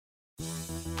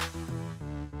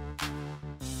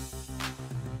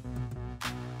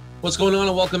What's going on,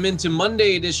 and welcome into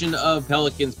Monday edition of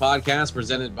Pelicans Podcast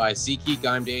presented by SeatGeek.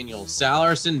 I'm Daniel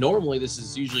Sallerson. Normally, this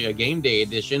is usually a game day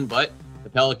edition, but the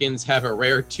Pelicans have a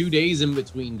rare 2 days in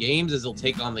between games as they'll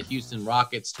take on the Houston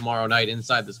Rockets tomorrow night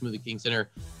inside the Smoothie King Center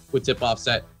with tip-off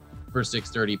set for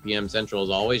 6:30 p.m. Central.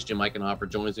 As always, Jim Eichenhofer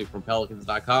joins me from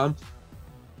Pelicans.com.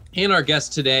 And our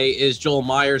guest today is Joel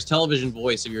Meyers, television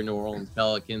voice of your New Orleans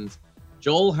Pelicans.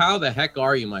 Joel, how the heck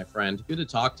are you, my friend? Good to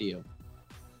talk to you.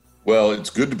 Well, it's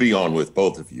good to be on with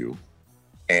both of you.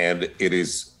 And it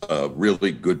is a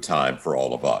really good time for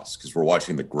all of us because we're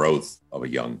watching the growth of a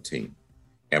young team.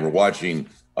 And we're watching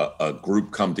a group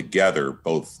come together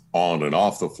both on and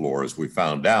off the floor, as we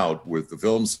found out with the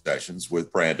film sessions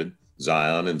with Brandon,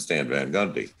 Zion, and Stan Van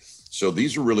Gundy. So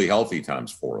these are really healthy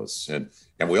times for us. And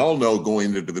we all know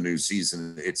going into the new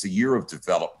season, it's a year of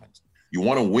development. You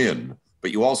want to win,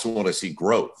 but you also want to see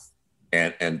growth.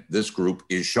 And this group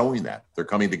is showing that. They're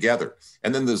coming together.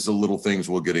 And then there's the little things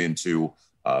we'll get into,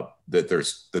 that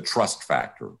there's the trust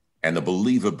factor and the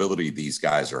believability these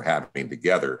guys are having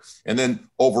together. And then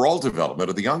overall development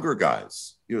of the younger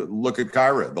guys. You know, look at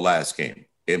Kyra, the last game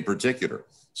in particular.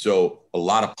 So a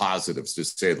lot of positives, to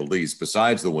say the least,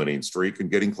 besides the winning streak and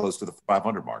getting close to the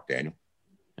 500 mark, Daniel.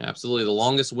 Absolutely. The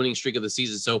longest winning streak of the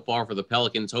season so far for the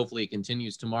Pelicans. Hopefully it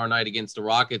continues tomorrow night against the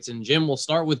Rockets. And Jim, we'll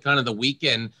start with kind of the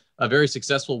weekend. A very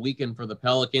successful weekend for the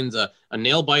Pelicans, a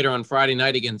nail biter on Friday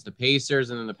night against the Pacers,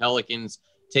 and then the Pelicans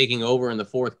taking over in the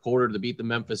fourth quarter to beat the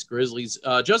Memphis Grizzlies.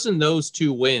 Just in those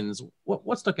two wins,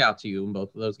 what stuck out to you in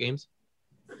both of those games?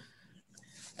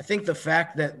 I think the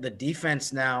fact that the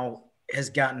defense now has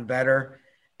gotten better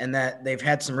and that they've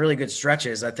had some really good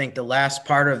stretches. I think the last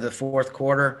part of the fourth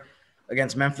quarter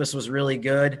against Memphis was really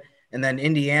good. And then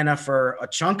Indiana for a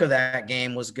chunk of that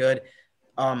game was good.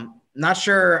 Not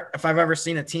sure if I've ever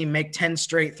seen a team make 10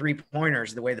 straight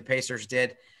three-pointers the way the Pacers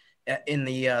did in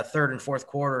the third and fourth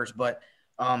quarters. But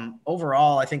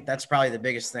overall, I think that's probably the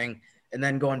biggest thing. And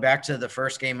then going back to the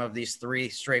first game of these 3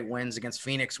 straight wins against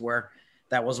Phoenix, where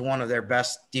that was one of their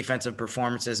best defensive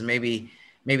performances, maybe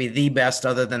the best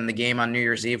other than the game on New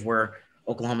Year's Eve where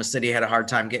Oklahoma City had a hard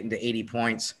time getting to 80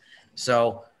 points.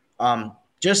 So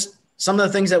just some of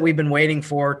the things that we've been waiting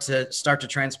for to start to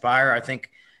transpire, I think,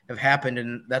 have happened,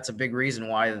 and that's a big reason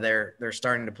why they're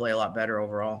starting to play a lot better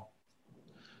overall.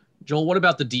 Joel, what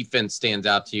about the defense stands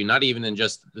out to you? Not even in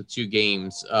just the 2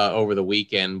 games over the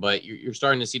weekend, but you're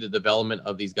starting to see the development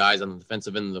of these guys on the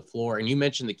defensive end of the floor. And you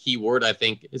mentioned the key word, I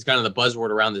think, is kind of the buzzword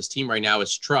around this team right now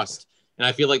is trust. And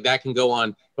I feel like that can go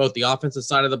on both the offensive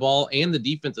side of the ball and the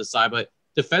defensive side. But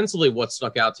defensively, what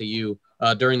stuck out to you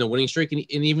during the winning streak and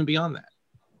even beyond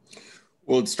that?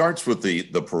 Well, it starts with the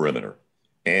perimeter.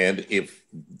 And if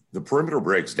the perimeter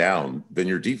breaks down, then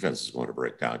your defense is going to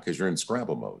break down because you're in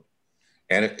scramble mode.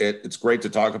 And it's great to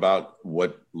talk about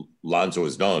what Lonzo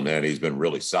has done, and he's been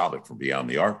really solid from beyond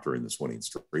the arc during this winning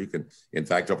streak. And in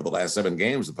fact, over the last 7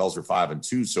 games, the Pels are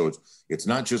 5-2. So it's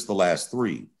not just the last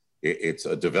 3. It's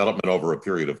a development over a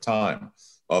period of time.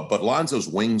 But Lonzo's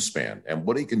wingspan and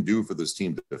what he can do for this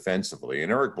team defensively,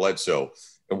 and Eric Bledsoe,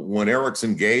 when Eric's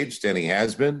engaged, and he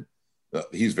has been,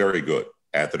 he's very good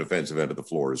at the defensive end of the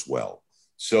floor as well.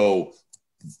 So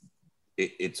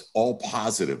it's all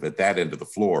positive at that end of the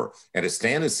floor. And as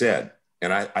Stan has said,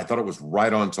 and I thought it was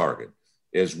right on target,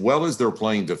 as well as they're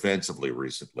playing defensively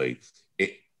recently,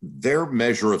 their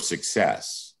measure of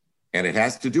success, and it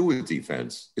has to do with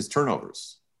defense, is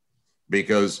turnovers.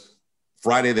 Because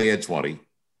Friday they had 20,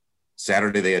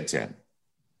 Saturday they had 10.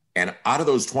 And out of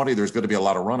those 20, there's going to be a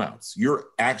lot of runouts. You're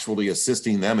actually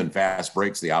assisting them in fast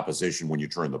breaks, the opposition, when you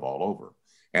turn the ball over.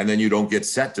 And then you don't get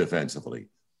set defensively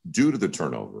due to the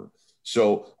turnover.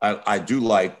 So I do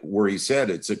like where he said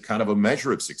it's a kind of a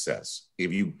measure of success.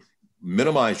 If you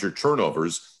minimize your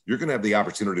turnovers, you're going to have the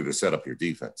opportunity to set up your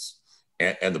defense.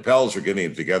 And the Pels are getting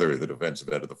it together at the defensive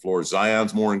end of the floor.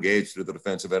 Zion's more engaged at the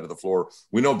defensive end of the floor.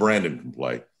 We know Brandon can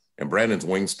play. And Brandon's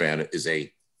wingspan is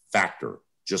a factor,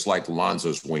 just like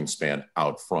Lonzo's wingspan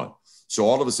out front. So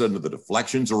all of a sudden, the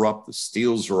deflections are up, the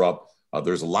steals are up.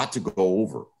 There's a lot to go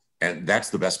over. And that's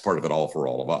the best part of it all for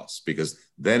all of us, because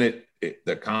then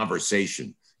the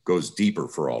conversation goes deeper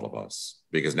for all of us,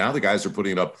 because now the guys are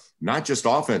putting up not just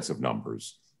offensive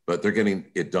numbers, but they're getting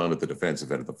it done at the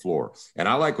defensive end of the floor. And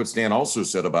I like what Stan also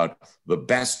said about the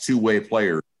best two-way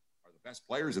players, or the best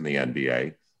players in the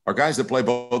NBA, are guys that play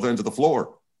both ends of the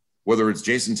floor. Whether it's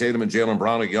Jason Tatum and Jaylen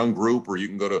Brown, a young group, or you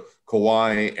can go to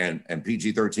Kawhi and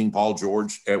PG-13 Paul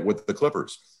George with the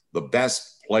Clippers. The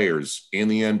best players in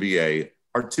the NBA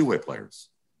are two-way players.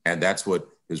 And that's what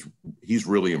he's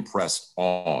really impressed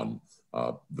on,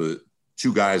 the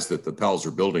 2 guys that the Pels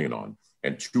are building it on,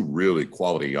 and 2 really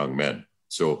quality young men.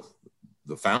 So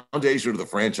the foundation of the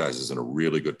franchise is in a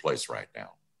really good place right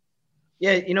now.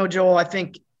 Yeah, Joel, I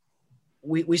think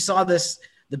we saw this.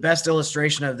 The best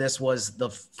illustration of this was the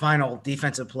final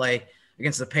defensive play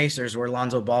against the Pacers where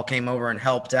Lonzo Ball came over and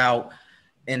helped out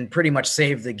and pretty much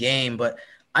saved the game. But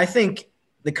I think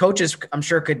the coaches, I'm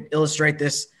sure, could illustrate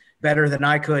this better than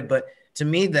I could. But to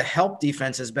me, the help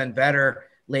defense has been better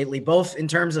lately, both in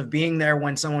terms of being there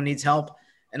when someone needs help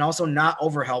and also not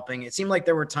overhelping. It seemed like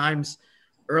there were times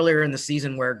earlier in the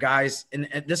season where guys, and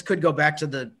this could go back to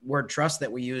the word trust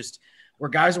that we used, where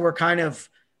guys were kind of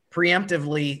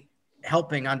preemptively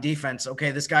helping on defense. Okay,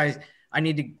 this guy, I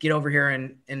need to get over here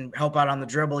and help out on the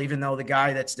dribble, even though the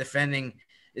guy that's defending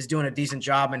is doing a decent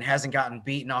job and hasn't gotten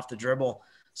beaten off the dribble.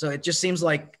 So it just seems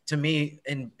like, to me,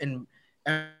 in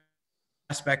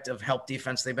aspect of help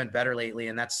defense, they've been better lately,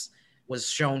 and that's was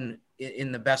shown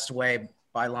in the best way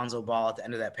by Lonzo Ball at the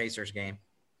end of that Pacers game.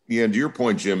 Yeah, and to your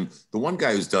point, Jim, the one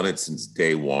guy who's done it since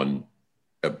day one,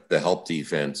 the help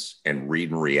defense and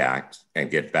read and react and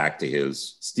get back to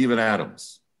his, Steven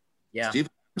Adams. Yeah. Steven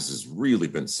Adams has really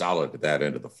been solid at that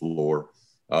end of the floor.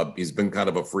 He's been kind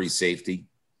of a free safety,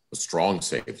 a strong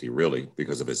safety, really,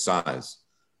 because of his size.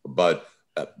 But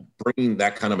bringing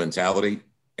that kind of mentality,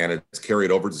 and it's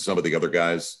carried over to some of the other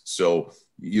guys. So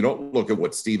you don't look at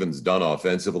what Steven's done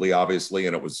offensively, obviously,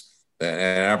 and it was an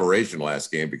aberration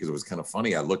last game because it was kind of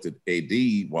funny. I looked at AD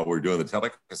while we were doing the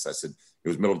telecast. I said, it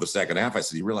was middle of the second half. I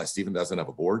said, you realize Steven doesn't have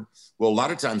a board? Well, a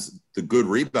lot of times the good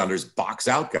rebounders box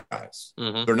out guys.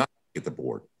 Mm-hmm. They're not going to get the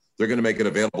board. They're going to make it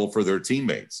available for their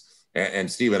teammates. And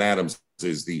Steven Adams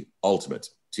is the ultimate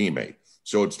teammate.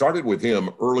 So it started with him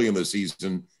early in the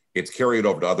season. It's carried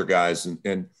over to other guys.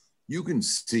 And you can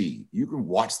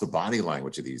watch the body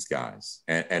language of these guys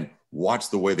and watch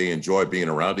the way they enjoy being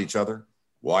around each other,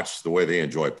 watch the way they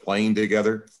enjoy playing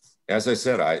together. As I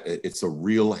said, it's a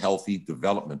real healthy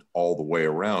development all the way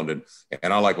around. And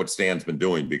I like what Stan's been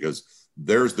doing because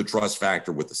there's the trust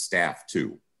factor with the staff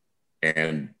too.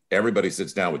 And everybody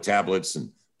sits down with tablets,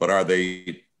 but are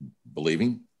they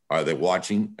believing? Are they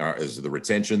watching? Is the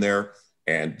retention there?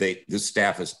 And this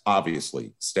staff is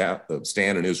obviously Stan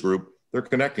and his group, they're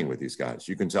connecting with these guys.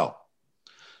 You can tell.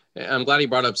 I'm glad he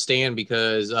brought up Stan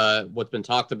because what's been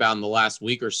talked about in the last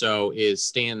week or so is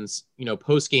Stan's,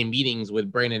 post-game meetings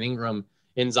with Brandon Ingram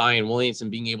and Zion Williamson,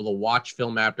 being able to watch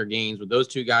film after games with those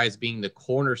two guys being the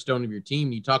cornerstone of your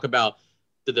team. You talk about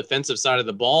the defensive side of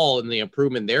the ball and the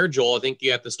improvement there, Joel. I think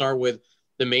you have to start with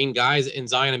the main guys in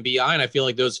Zion and BI, and I feel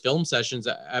like those film sessions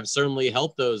have certainly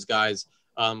helped those guys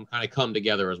kind of come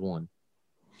together as one.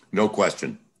 No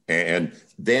question. And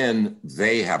then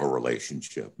they have a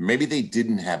relationship. Maybe they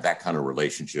didn't have that kind of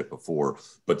relationship before,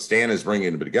 but Stan is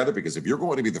bringing them together because if you're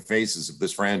going to be the faces of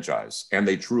this franchise, and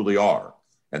they truly are,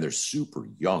 and they're super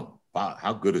young, wow,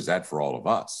 how good is that for all of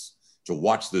us to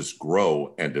watch this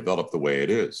grow and develop the way it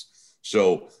is?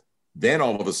 So then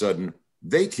all of a sudden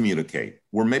they communicate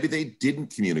where maybe they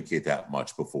didn't communicate that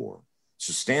much before.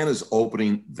 So Stan is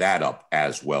opening that up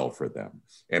as well for them.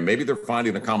 And maybe they're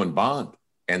finding a common bond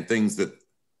and things that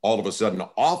all of a sudden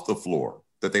off the floor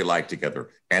that they like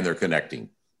together, and they're connecting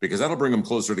because that'll bring them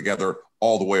closer together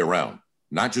all the way around,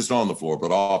 not just on the floor,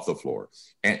 but off the floor.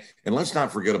 And let's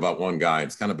not forget about one guy.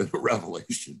 It's kind of been a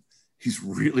revelation. He's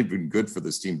really been good for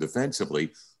this team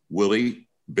defensively. Billy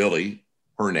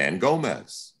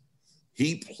Hernangomez.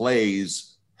 He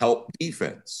plays help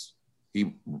defense.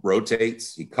 He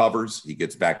rotates, he covers, he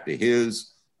gets back to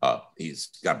his. He's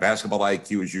got basketball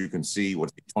IQ, as you can see.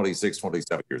 What's he, 26,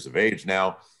 27 years of age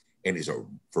now. And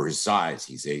for his size,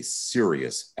 he's a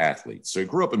serious athlete. So he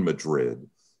grew up in Madrid.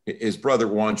 His brother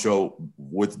Juancho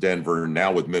with Denver,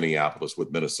 now with Minneapolis,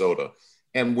 with Minnesota.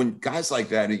 And when guys like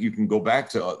that, you can go back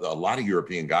to a lot of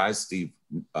European guys, Steve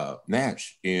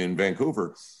Nash in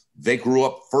Vancouver, they grew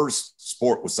up first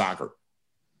sport was soccer.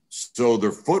 So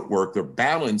their footwork, their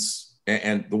balance,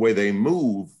 and the way they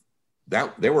move,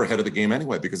 that they were ahead of the game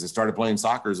anyway because they started playing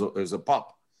soccer as a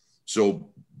pup.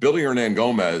 So Billy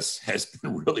Hernangomez has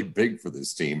been really big for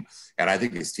this team, and I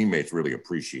think his teammates really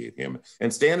appreciate him.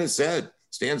 And Stan said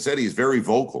he's very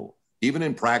vocal. Even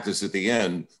in practice at the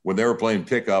end, when they were playing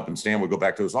pickup and Stan would go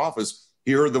back to his office,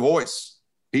 he heard the voice.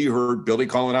 He heard Billy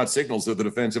calling out signals to the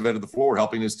defensive end of the floor,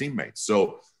 helping his teammates.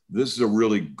 So this is a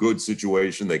really good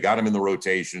situation. They got him in the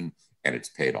rotation, and it's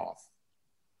paid off.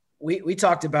 We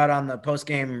talked about on the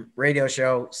post-game radio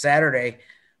show Saturday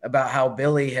about how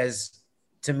Billy has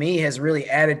really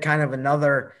added kind of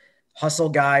another hustle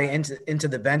guy into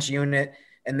the bench unit.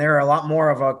 And they're a lot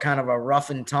more of a kind of a rough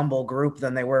and tumble group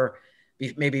than they were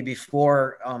maybe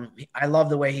before. I love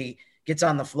the way he gets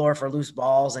on the floor for loose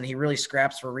balls and he really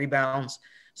scraps for rebounds.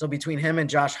 So between him and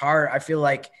Josh Hart, I feel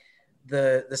like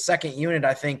the second unit,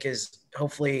 I think, is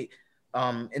hopefully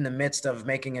in the midst of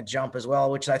making a jump as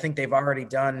well, which I think they've already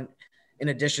done, in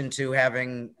addition to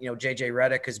having, JJ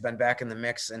Redick has been back in the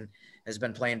mix and has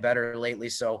been playing better lately.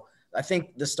 So I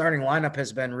think the starting lineup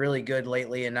has been really good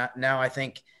lately. And now I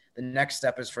think the next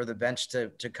step is for the bench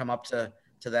to come up to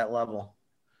that level.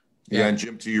 Yeah. And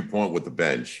Jim, to your point with the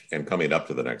bench and coming up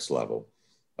to the next level,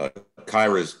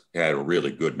 Kyra's had a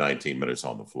really good 19 minutes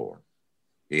on the floor.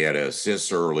 He had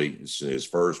assists early, his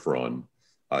first run.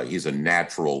 He's a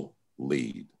natural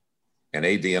lead. And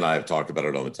AD and I have talked about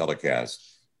it on the telecast.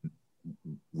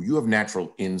 You have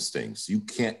natural instincts. You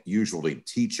can't usually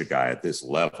teach a guy at this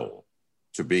level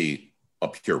to be a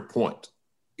pure point.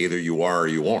 Either you are or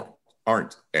you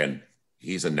aren't. And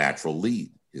he's a natural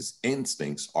lead. His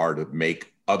instincts are to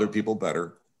make other people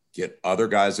better, get other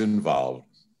guys involved.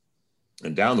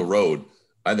 And down the road,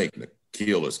 I think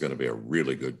Nickeil is going to be a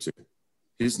really good two.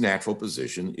 His natural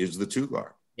position is the two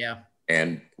guard. Yeah.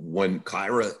 And when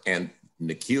Kyra and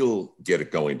Nickeil get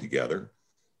it going together,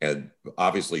 and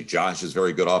obviously Josh is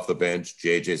very good off the bench,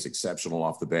 JJ's exceptional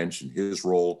off the bench in his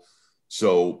role.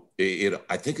 So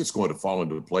I think it's going to fall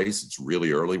into place. It's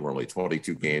really early. We're only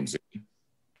 22 games in,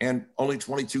 and only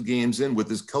 22 games in with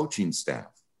his coaching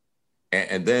staff.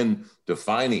 And then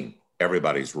defining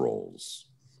everybody's roles.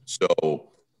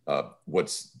 So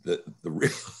what's the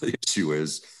real issue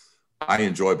is, I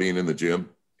enjoy being in the gym,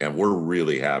 and we're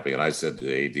really happy. And I said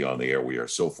to AD on the air, we are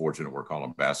so fortunate we're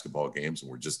calling basketball games,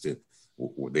 and we're just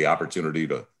the opportunity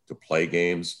to play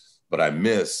games. But I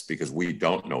miss, because we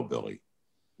don't know Billy.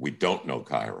 We don't know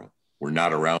Kyra. We're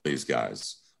not around these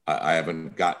guys. I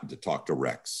haven't gotten to talk to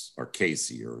Rex or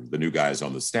Casey or the new guys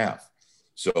on the staff.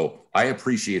 So I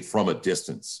appreciate from a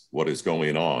distance what is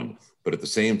going on. But at the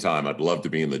same time, I'd love to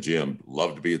be in the gym,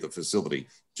 love to be at the facility.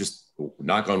 Just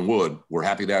knock on wood, we're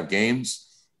happy to have games.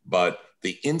 But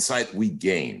the insight we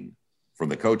gain from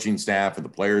the coaching staff and the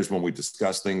players when we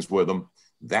discuss things with them,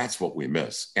 that's what we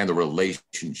miss. And the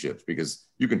relationships, because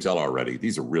you can tell already,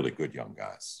 these are really good young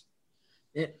guys.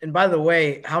 And by the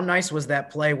way, how nice was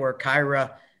that play where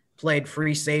Kyra played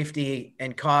free safety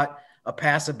and caught a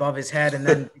pass above his head and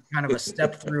then kind of a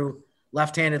step through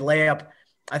left-handed layup?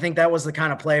 I think that was the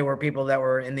kind of play where people that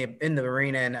were in the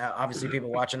arena, and obviously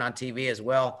people watching on TV as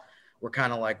well, were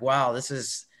kind of like, wow,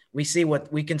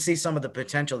 we can see some of the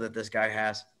potential that this guy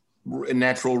has.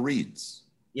 Natural reads.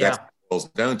 Yeah. That's what it boils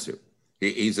down to.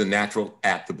 He's a natural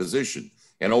at the position.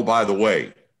 And oh, by the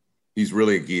way, he's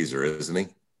really a geezer, isn't he?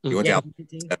 He went down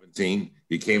 17.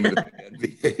 He came into the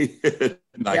NBA at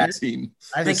 19.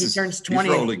 I think he turns 20.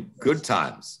 He's rolling good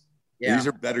times. Yeah. These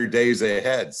are better days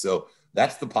ahead. So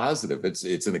that's the positive.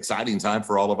 It's an exciting time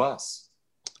for all of us.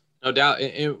 No doubt.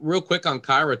 And real quick on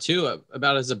Kyra, too,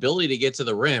 about his ability to get to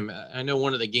the rim. I know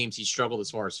one of the games he struggled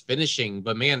as far as finishing,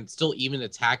 but, man, still even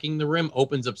attacking the rim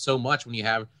opens up so much when you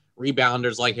have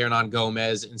rebounders like Hernan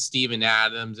Gomez and Steven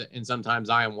Adams and sometimes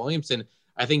Zion Williamson.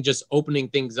 I think just opening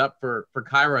things up for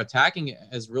Kyra attacking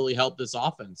has really helped this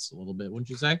offense a little bit, wouldn't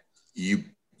you say?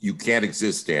 You can't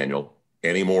exist, Daniel,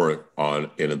 anymore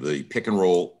in the pick and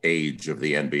roll age of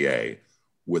the NBA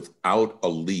without a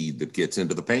lead that gets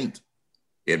into the paint.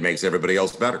 It makes everybody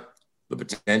else better. The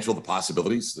potential, the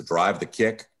possibilities, the drive, the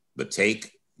kick, the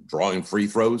take, drawing free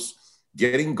throws,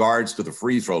 getting guards to the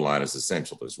free throw line is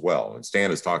essential as well. And Stan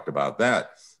has talked about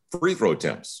that. Free throw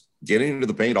attempts, getting into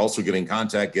the paint, also getting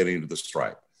contact, getting into the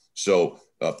stripe. So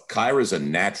Kyra is a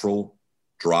natural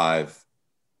drive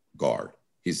guard.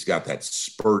 He's got that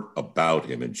spurt about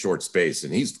him in short space,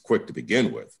 and he's quick to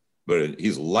begin with, but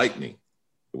he's lightning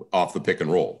off the pick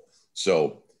and roll.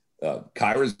 So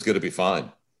Kyra's going to be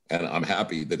fine. And I'm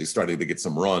happy that he's starting to get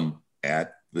some run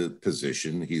at the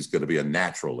position he's going to be a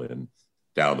natural in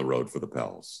down the road for the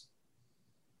Pels.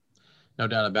 No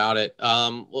doubt about it.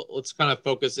 Let's kind of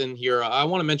focus in here. I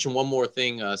want to mention one more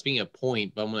thing, speaking of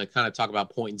point, but I'm going to kind of talk about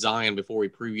Point Zion before we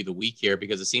preview the week here,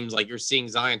 because it seems like you're seeing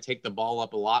Zion take the ball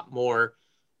up a lot more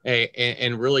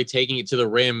and really taking it to the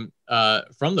rim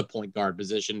from the point guard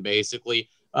position, basically.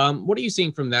 What are you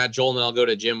seeing from that, Joel? And then I'll go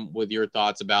to Jim with your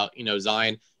thoughts about,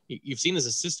 Zion. You've seen his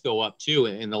assists go up, too,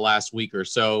 in the last week or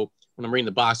so. When I'm reading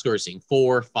the box score, seeing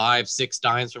 4, 5, 6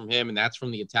 dimes from him, and that's from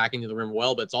the attacking to the rim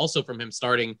well, but it's also from him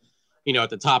starting at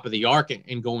the top of the arc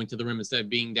and going to the rim instead of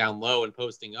being down low and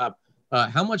posting up.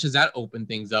 How much has that opened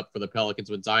things up for the Pelicans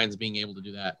with Zion's being able to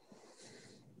do that?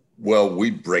 Well, we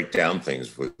break down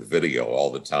things with video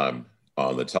all the time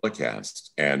on the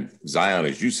telecast. And Zion,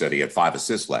 as you said, he had 5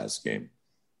 assists last game.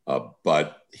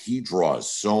 But he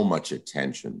draws so much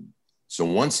attention. So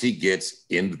once he gets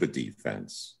into the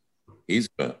defense,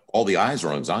 all the eyes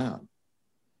are on Zion.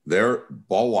 They're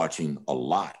ball watching a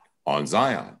lot on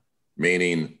Zion.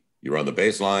 meaning you run the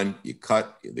baseline, you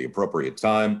cut the appropriate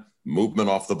time, movement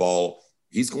off the ball.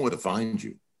 He's going to find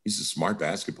you. He's a smart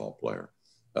basketball player.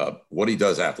 What he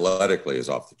does athletically is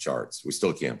off the charts. We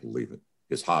still can't believe it.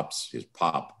 His hops, his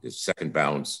pop, his second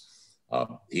bounce.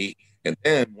 And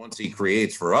then once he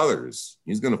creates for others,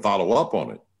 he's going to follow up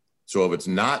on it. So if it's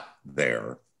not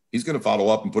there, he's going to follow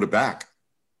up and put it back.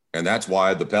 And that's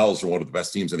why the Pels are one of the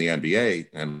best teams in the NBA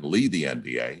and lead the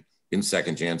NBA in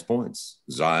second chance points.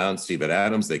 Zion, Steven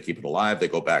Adams, they keep it alive. They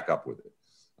go back up with it.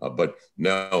 But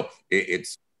no,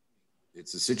 it's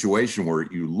a situation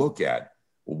where you look at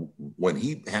when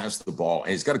he has the ball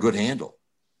and he's got a good handle,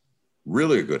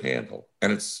 really a good handle.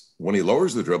 And it's when he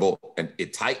lowers the dribble and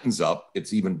it tightens up,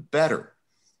 it's even better.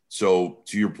 So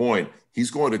to your point,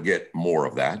 he's going to get more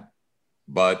of that,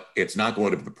 but it's not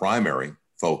going to be the primary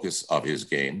focus of his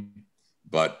game.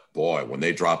 But boy, when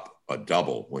they drop a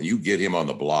double, when you get him on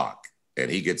the block and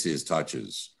he gets his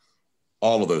touches,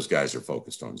 all of those guys are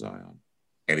focused on Zion.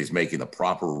 And he's making the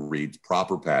proper reads,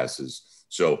 proper passes.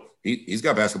 So he's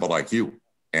got basketball IQ,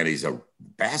 and he's and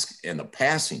the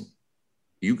passing,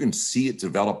 you can see it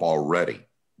develop already.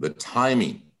 The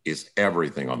timing is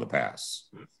everything on the pass,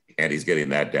 and he's getting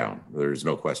that down. There's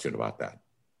no question about that.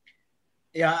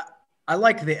 Yeah, I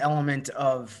like the element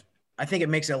of, I think it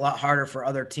makes it a lot harder for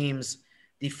other teams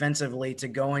defensively to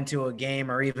go into a game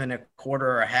or even a quarter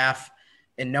or a half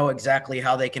and know exactly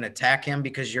how they can attack him,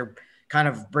 because you're kind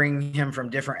of bringing him from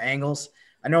different angles.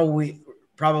 I know we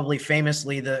probably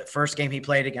famously, the first game he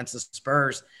played against the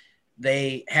Spurs,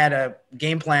 they had a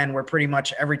game plan where pretty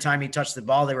much every time he touched the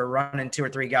ball, they were running 2 or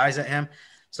 3 guys at him.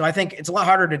 So I think it's a lot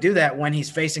harder to do that when he's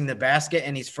facing the basket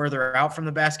and he's further out from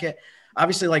the basket.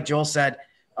 Obviously, like Joel said,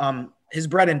 his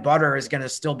bread and butter is going to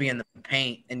still be in the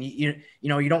paint. And you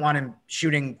don't want him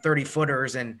shooting 30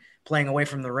 footers and playing away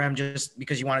from the rim just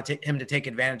because you want him to take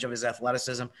advantage of his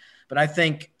athleticism. But I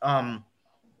think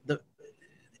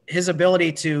his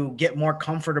ability to get more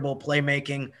comfortable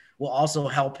playmaking will also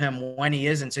help him when he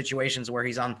is in situations where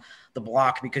he's on the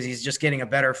block, because he's just getting a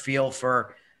better feel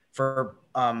for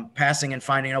passing and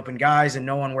finding open guys and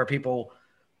knowing where people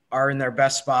are in their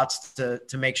best spots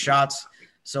to make shots.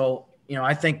 So,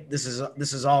 I think this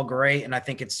is all great. And I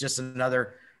think it's just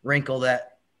another wrinkle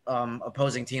that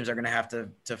opposing teams are going to have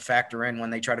to factor in when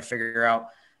they try to figure out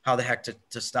how the heck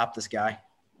to stop this guy.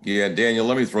 Yeah, Daniel,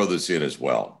 let me throw this in as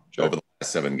well. Sure. Over the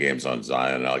last 7 games on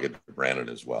Zion, and I'll get to Brandon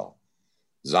as well.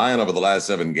 Zion over the last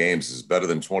 7 games is better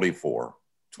than 24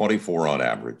 on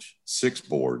average, 6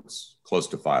 boards, close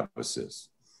to 5 assists.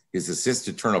 His assist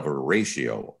to turnover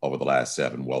ratio over the last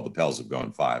 7, well, the Pels have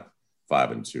gone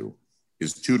 5-2,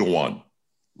 is 2-1. A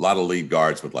lot of lead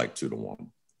guards with like 2-1.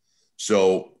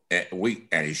 So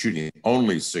and he's shooting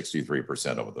only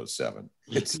 63% over those 7.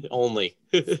 It's only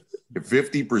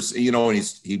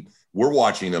 50%. And we're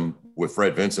watching him with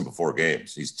Fred Vincent before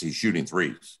games. He's shooting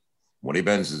threes. When he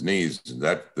bends his knees,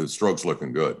 the stroke's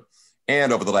looking good.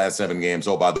 And over the last 7 games,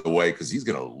 oh, by the way, because he's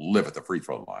going to live at the free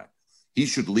throw line, he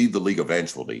should lead the league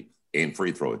eventually in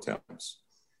free throw attempts.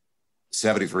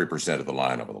 73% of the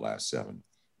line over the last 7.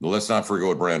 Now, let's not forget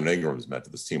what Brandon Ingram has meant to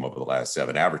this team over the last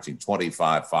 7, averaging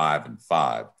 25, 5, and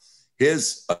 5.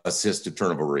 His assist to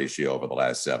turnover ratio over the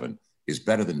last 7 is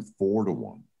better than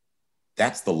 4-1.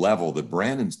 That's the level that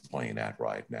Brandon's playing at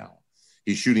right now.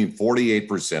 He's shooting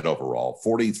 48% overall,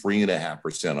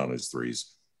 43.5% on his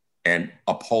threes, and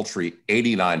a paltry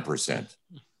 89%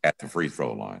 at the free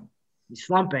throw line. He's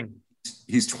slumping.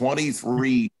 He's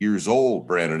 23 years old,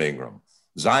 Brandon Ingram.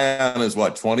 Zion is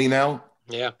what, 20 now?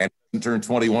 Yeah. And doesn't turn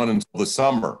 21 until the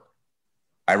summer.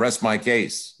 I rest my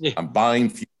case. Yeah. I'm buying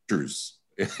futures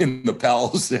in the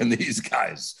Pels and these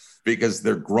guys because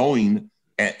they're growing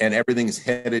and everything's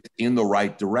headed in the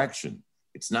right direction.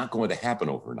 It's not going to happen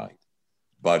overnight,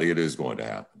 but it is going to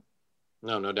happen.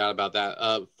 No doubt about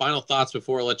that. Final thoughts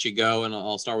before I let you go, and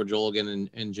I'll start with Joel again,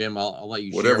 and Jim, I'll let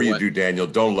you Whatever you do, Daniel,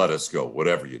 don't let us go.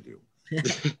 Whatever you do.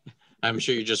 I'm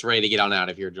sure you're just ready to get on out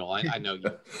of here, Joel. I know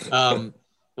you.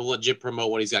 We'll let Jim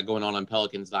promote what he's got going on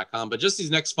Pelicans.com. But just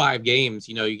these next 5 games,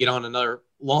 you get on another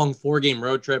long 4-game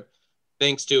road trip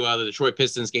thanks to the Detroit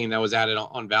Pistons game that was added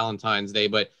on Valentine's Day.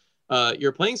 But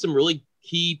you're playing some really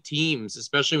key teams,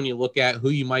 especially when you look at who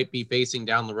you might be facing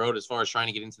down the road as far as trying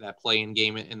to get into that play-in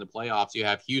game in the playoffs. You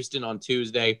have Houston on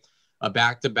Tuesday, a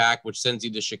back-to-back, which sends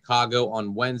you to Chicago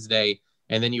on Wednesday.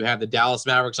 And then you have the Dallas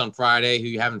Mavericks on Friday, who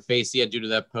you haven't faced yet due to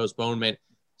that postponement.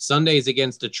 Sunday's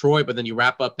against Detroit, but then you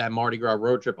wrap up that Mardi Gras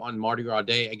road trip on Mardi Gras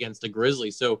Day against the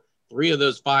Grizzlies. So 3 of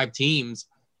those 5 teams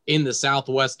in the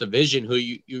Southwest Division, who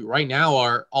you right now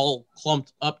are all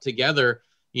clumped up together,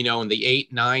 in the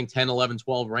 8, 9, 10, 11,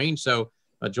 12 range. So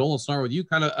Joel, I'll start with you.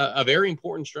 Kind of a very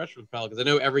important stretch for the Pelicans. I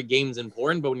know every game's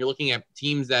important, but when you're looking at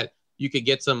teams that you could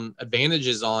get some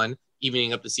advantages on,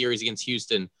 evening up the series against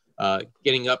Houston,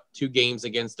 getting up 2 games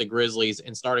against the Grizzlies,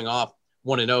 and starting off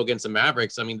 1-0 against the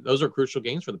Mavericks. I mean, those are crucial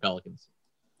games for the Pelicans.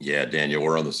 Yeah, Daniel,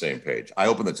 we're on the same page. I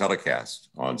opened the telecast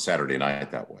on Saturday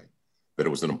night that way, that it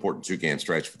was an important 2-game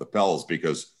stretch for the Pels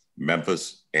because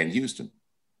Memphis and Houston,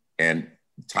 and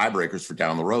tiebreakers for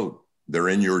down the road. They're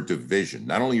in your division,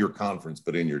 not only your conference,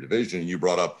 but in your division. You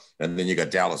brought up, and then you got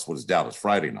Dallas. What is Dallas?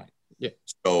 Friday night. Yeah.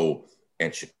 So,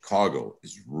 and Chicago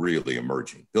is really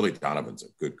emerging. Billy Donovan's a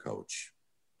good coach,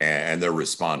 and they're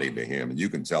responding to him. And you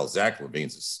can tell Zach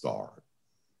LaVine's a star.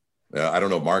 I don't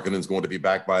know if Markkanen's going to be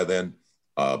back by then.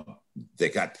 They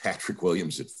got Patrick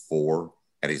Williams at 4,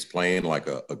 and he's playing like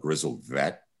a grizzled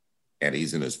vet. And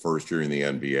he's in his first year in the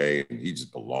NBA, and he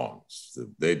just belongs.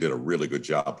 They did a really good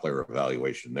job player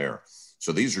evaluation there.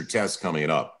 So these are tests coming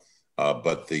up,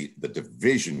 but the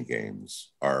division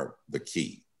games are the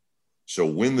key. So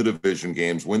win the division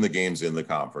games, win the games in the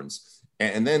conference,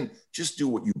 and then just do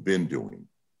what you've been doing.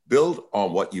 Build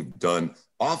on what you've done.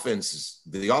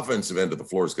 The offensive end of the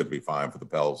floor is going to be fine for the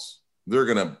Pels. They're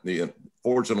going to,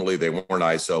 fortunately, they weren't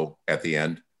ISO at the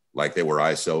end, like they were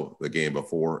ISO the game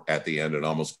before at the end and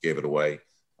almost gave it away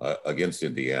against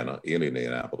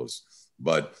Indianapolis.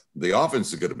 But the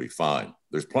offense is going to be fine.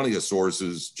 There's plenty of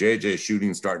sources. JJ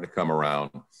shooting starting to come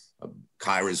around.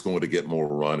 Kyra's going to get more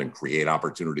run and create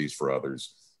opportunities for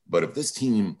others. But if this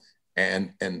team,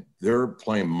 and they're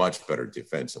playing much better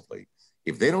defensively,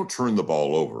 if they don't turn the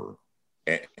ball over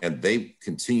and they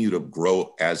continue to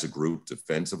grow as a group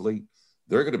defensively,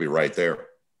 they're going to be right there.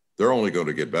 They're only going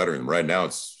to get better. And right now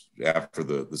it's, after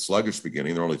the sluggish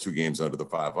beginning, they're only 2 games under the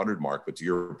 500 mark. But to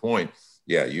your point,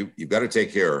 yeah, you've got to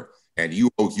take care. And you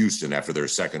owe Houston after their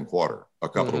second quarter, a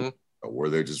couple of where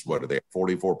they just, what are they,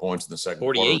 44 points in the second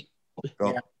 48. quarter?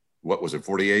 Oh, yeah. What was it,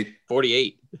 48?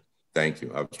 48. Thank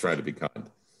you. I was trying to be kind.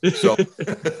 So,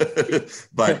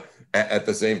 but at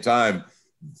the same time,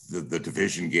 the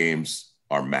division games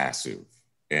are massive.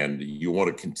 And you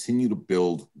want to continue to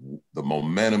build. The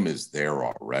momentum is there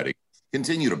already.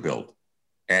 Continue to build.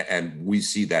 And we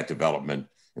see that development,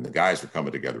 and the guys are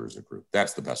coming together as a group.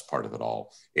 That's the best part of it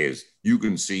all, is you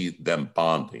can see them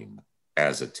bonding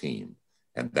as a team,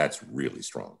 and that's really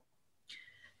strong.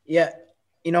 Yeah.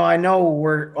 I know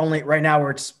right now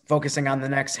we're focusing on the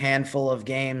next handful of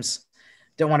games.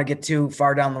 Don't want to get too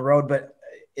far down the road, but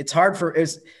it's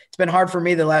been hard for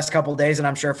me the last couple of days, and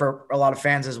I'm sure for a lot of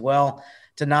fans as well,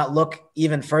 to not look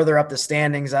even further up the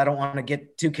standings. I don't want to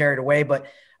get too carried away, but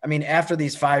I mean, after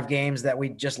these 5 games that we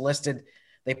just listed,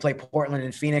 they play Portland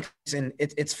and Phoenix. And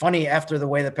it's funny, after the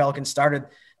way the Pelicans started,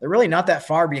 they're really not that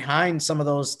far behind some of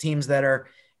those teams that are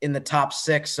in the top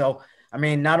 6. So, I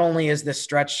mean, not only is this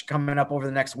stretch coming up over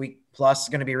the next week plus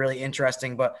going to be really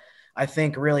interesting, but I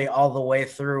think really all the way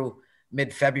through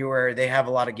mid-February, they have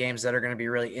a lot of games that are going to be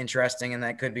really interesting, and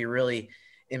that could be really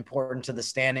important to the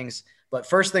standings. But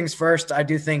first things first, I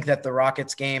do think that the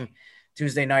Rockets game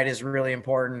Tuesday night is really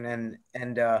important.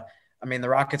 And I mean, the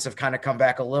Rockets have kind of come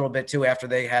back a little bit too after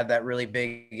they had that really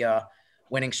big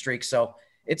winning streak. So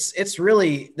there's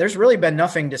really been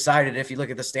nothing decided if you look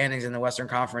at the standings in the Western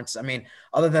Conference. I mean,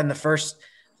 other than the first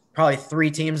probably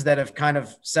 3 teams that have kind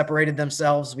of separated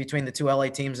themselves between the 2 LA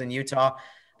teams and Utah.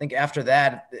 I think after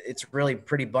that, it's really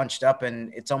pretty bunched up,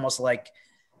 and it's almost like,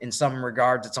 in some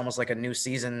regards, it's almost like a new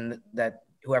season that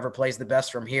whoever plays the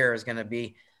best from here is going to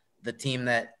be the team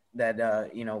that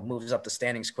moves up the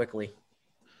standings quickly.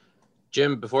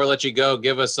 Jim, before I let you go,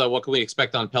 give us what can we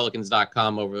expect on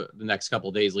Pelicans.com over the next couple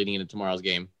of days leading into tomorrow's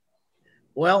game?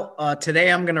 Well,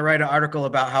 today I'm going to write an article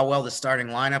about how well the starting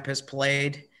lineup has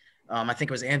played. I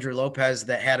think it was Andrew Lopez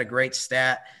that had a great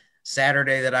stat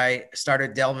Saturday that I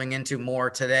started delving into more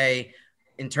today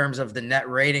in terms of the net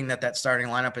rating that starting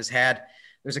lineup has had.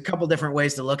 There's a couple different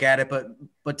ways to look at it,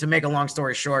 but to make a long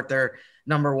story short, they're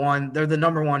the number one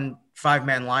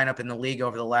 5-man lineup in the league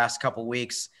over the last couple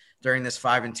weeks during this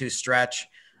 5-2 stretch.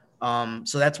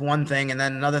 So that's one thing. And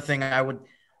then another thing I would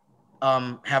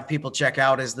have people check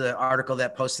out is the article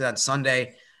that posted on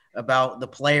Sunday about the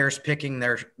players picking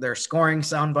their scoring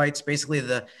sound bites, basically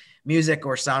the music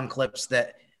or sound clips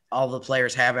that all the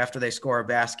players have after they score a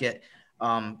basket.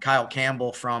 Kyle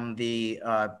Campbell from the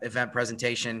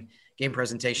game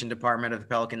presentation department of the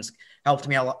Pelicans helped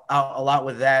me out a lot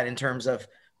with that in terms of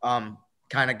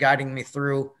kind of guiding me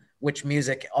through which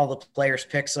music all the players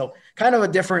pick. So kind of a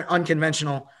different,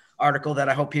 unconventional article that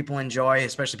I hope people enjoy,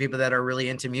 especially people that are really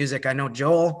into music. I know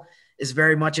Joel is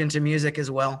very much into music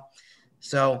as well.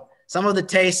 So some of the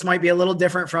tastes might be a little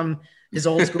different from his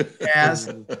old school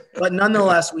jazz. But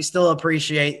nonetheless, we still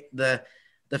appreciate the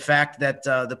fact that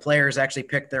the players actually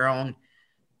picked their own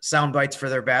sound bites for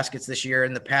their baskets this year.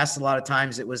 In the past, a lot of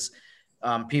times it was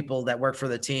people that work for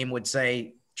the team would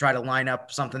say, try to line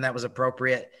up something that was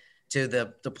appropriate to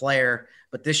the player.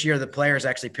 But this year, the players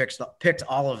actually picked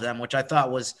all of them, which I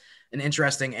thought was an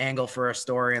interesting angle for a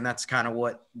story. And that's kind of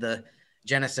what the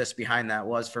genesis behind that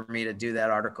was for me to do that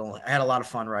article. I had a lot of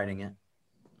fun writing it.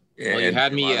 Well, you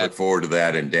had me. I look forward to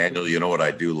that. And Daniel, you know what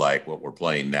I do like what we're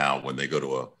playing now when they go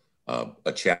to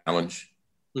a challenge,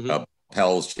 a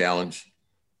Pels challenge,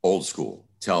 old school.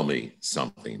 Tell me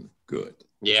something good.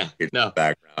 Yeah, it's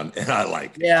background, and I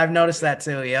like it. Yeah, I've noticed that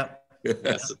too. Yep.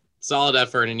 Yes, solid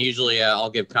effort, and usually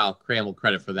I'll give Kyle Cramble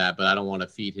credit for that, but I don't want to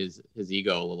feed his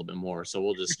ego a little bit more, so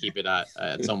we'll just keep it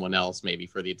at someone else maybe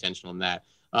for the attention on that.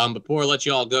 Before I let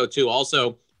you all go too,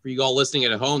 also for you all listening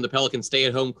at home, the Pelicans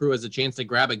stay-at-home crew has a chance to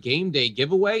grab a game day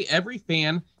giveaway. Every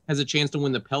fan has a chance to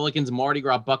win the Pelicans Mardi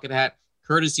Gras bucket hat,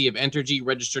 courtesy of Entergy.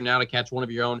 Register now to catch one of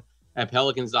your own at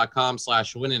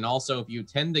pelicans.com/win. And also, if you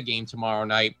attend the game tomorrow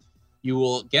night, you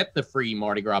will get the free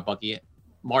Mardi Gras bucket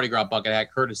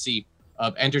hat, courtesy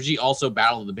of Entergy. Also,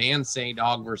 Battle of the Bands, Say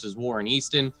Dog versus Warren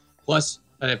Easton, plus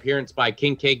an appearance by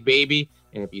King Cake Baby.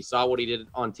 And if you saw what he did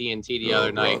on TNT the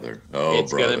other night,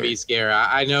 it's going to be scary.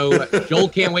 I know Joel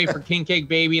can't wait for King Cake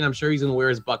Baby, and I'm sure he's going to wear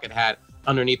his bucket hat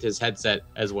underneath his headset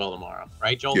as well tomorrow.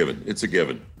 Right, Joel? Given. It's a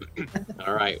given.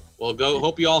 All right. Well,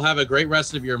 hope you all have a great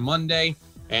rest of your Monday,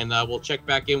 and we'll check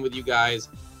back in with you guys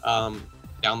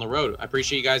down the road. I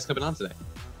appreciate you guys coming on today.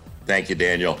 Thank you,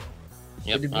 Daniel.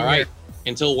 Yep. All right.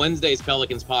 Until Wednesday's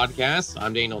Pelicans podcast,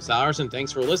 I'm Daniel Salerson.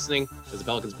 Thanks for listening. As the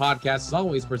Pelicans podcast is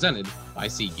always presented by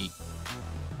SeatGeek.